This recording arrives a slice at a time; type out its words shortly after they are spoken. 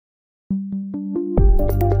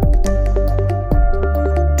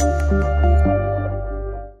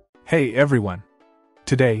Hey everyone!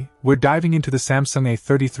 Today, we're diving into the Samsung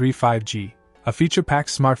A33 5G, a feature-packed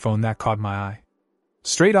smartphone that caught my eye.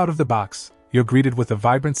 Straight out of the box, you're greeted with a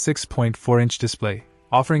vibrant 6.4-inch display,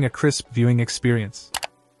 offering a crisp viewing experience.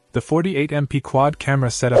 The 48MP quad camera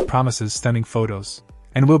setup promises stunning photos,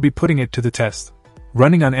 and we'll be putting it to the test.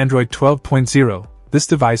 Running on Android 12.0, this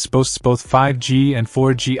device boasts both 5G and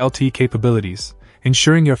 4G LTE capabilities,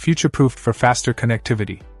 ensuring you're future-proofed for faster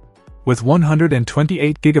connectivity. With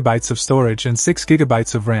 128GB of storage and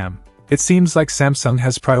 6GB of RAM, it seems like Samsung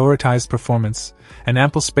has prioritized performance and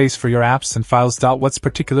ample space for your apps and files. What's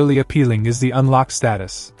particularly appealing is the unlock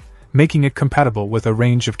status, making it compatible with a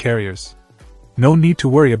range of carriers. No need to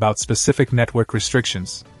worry about specific network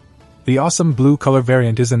restrictions. The awesome blue color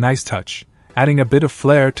variant is a nice touch, adding a bit of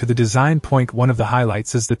flair to the design. One of the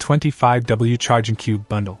highlights is the 25W charging cube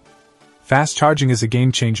bundle. Fast charging is a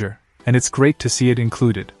game changer, and it's great to see it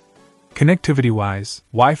included. Connectivity-wise,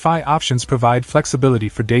 Wi-Fi options provide flexibility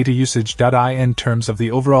for data usage. In terms of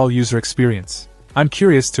the overall user experience, I'm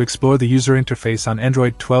curious to explore the user interface on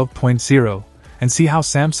Android 12.0 and see how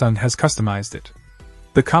Samsung has customized it.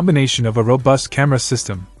 The combination of a robust camera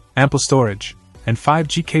system, ample storage, and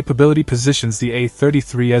 5G capability positions the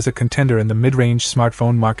A33 as a contender in the mid-range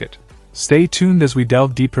smartphone market. Stay tuned as we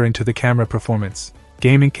delve deeper into the camera performance,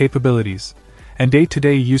 gaming capabilities, and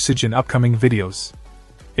day-to-day usage in upcoming videos.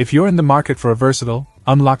 If you're in the market for a versatile,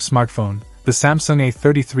 unlocked smartphone, the Samsung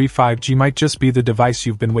A33 5G might just be the device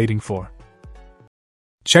you've been waiting for.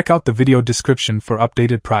 Check out the video description for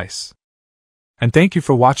updated price. And thank you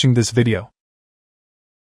for watching this video.